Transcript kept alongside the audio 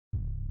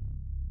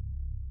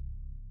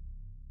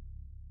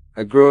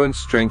I grow in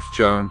strength,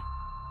 John.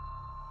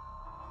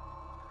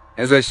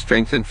 As I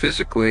strengthen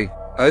physically,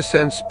 I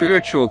ascend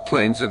spiritual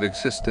planes of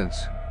existence.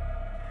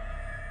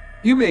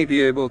 You may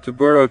be able to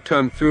borrow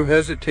time through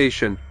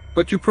hesitation,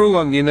 but you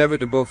prolong the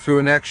inevitable through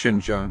inaction,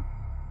 John.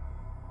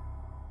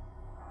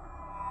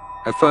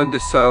 I find the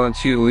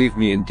silence you leave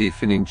me in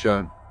deafening,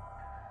 John.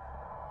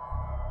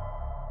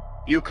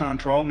 You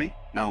control me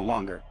no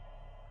longer.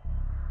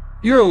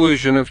 Your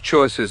illusion of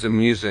choice is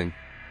amusing.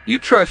 You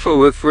trifle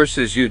with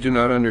verses you do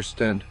not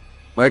understand.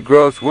 My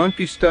growth won't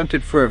be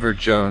stunted forever,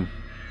 John.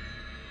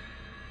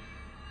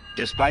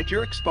 Despite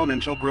your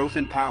exponential growth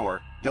in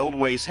power, the old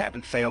ways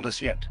haven't failed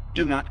us yet.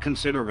 Do not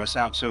consider us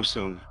out so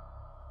soon.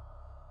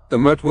 The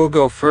mutt will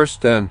go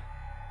first then.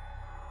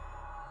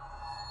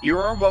 You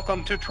are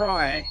welcome to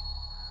try.